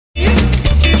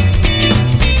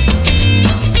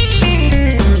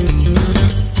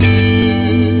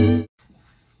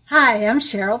Hi, I'm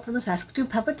Cheryl from the Saskatoon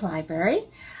Public Library.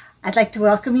 I'd like to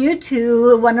welcome you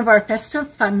to one of our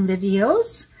Festive Fun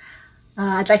videos.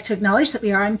 I'd like to acknowledge that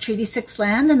we are on Treaty 6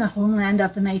 land and the homeland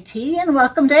of the Métis, and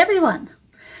welcome to everyone.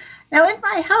 Now in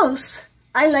my house,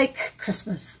 I like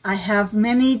Christmas. I have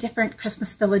many different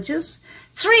Christmas villages,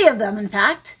 3 of them in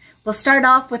fact. We'll start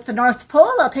off with the North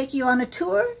Pole. I'll take you on a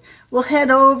tour. We'll head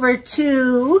over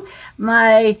to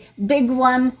my big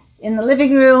one in the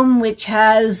living room, which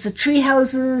has the tree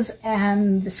houses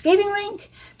and the skating rink,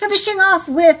 finishing off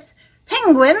with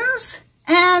penguins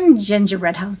and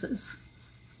gingerbread houses.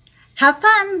 Have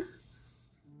fun!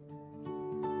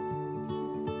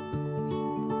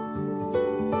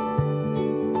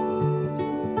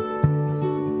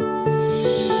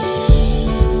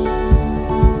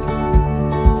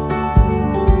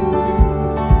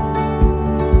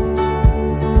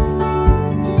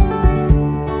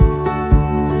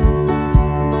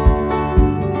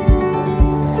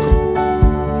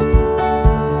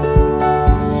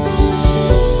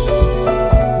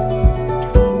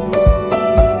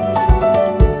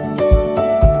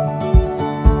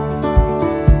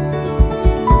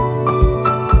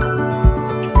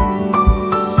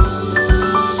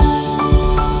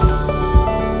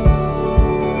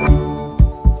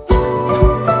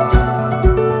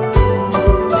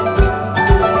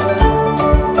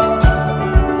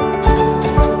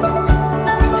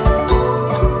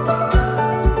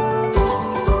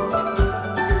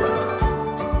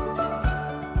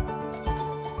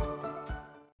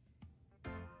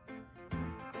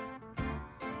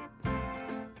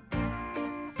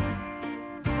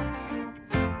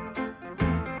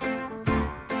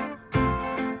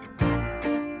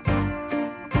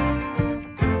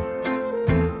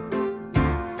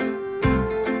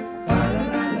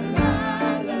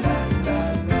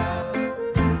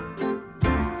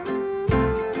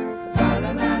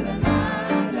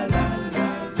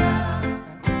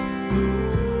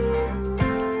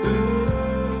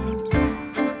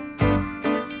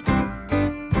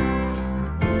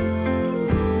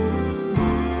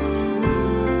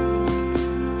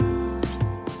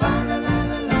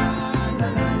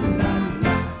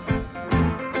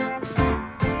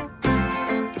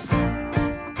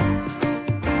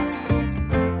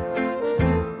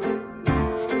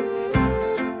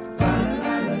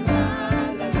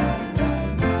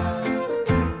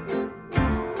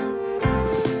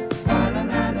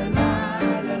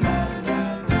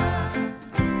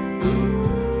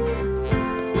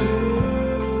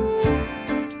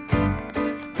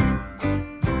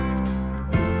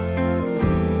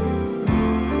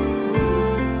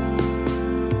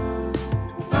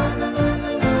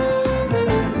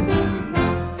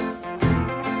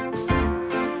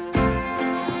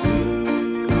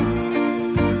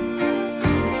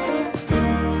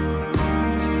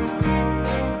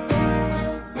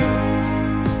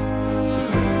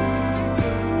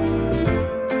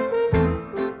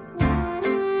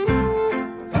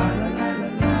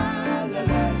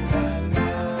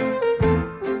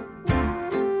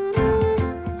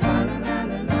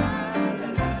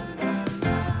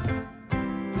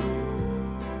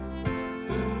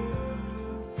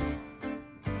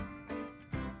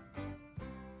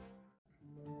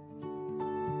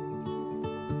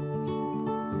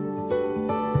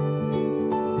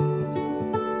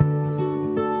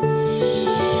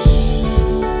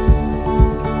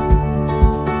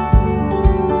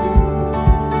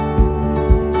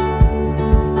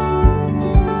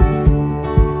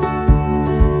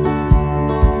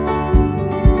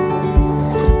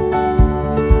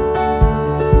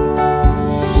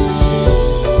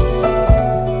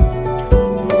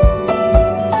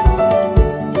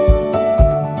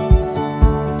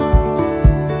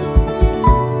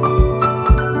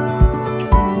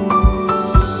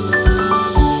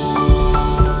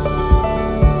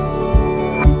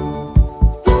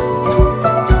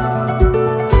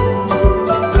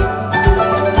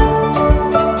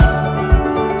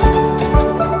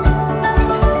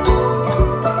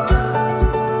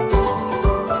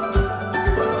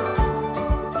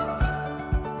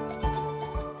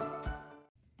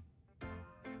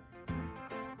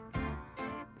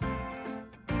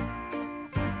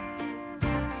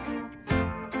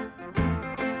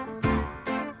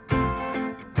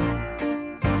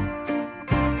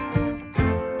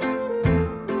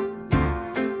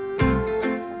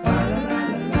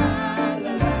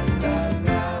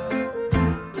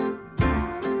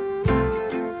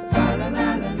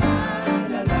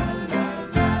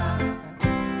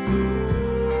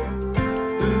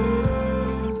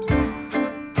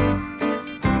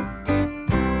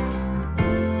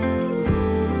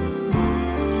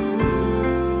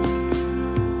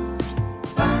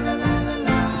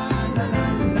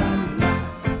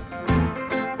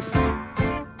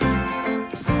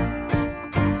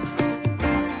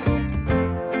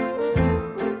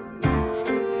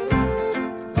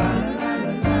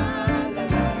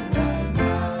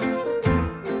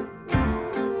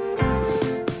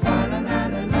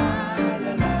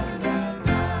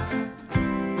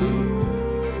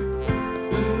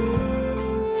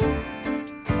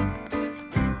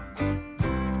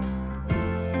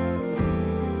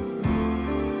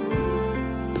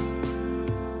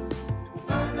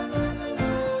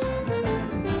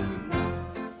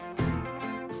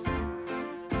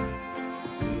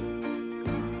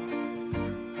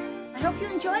 you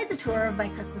enjoyed the tour of my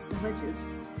Christmas villages.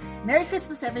 Merry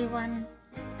Christmas, everyone.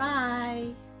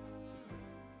 Bye.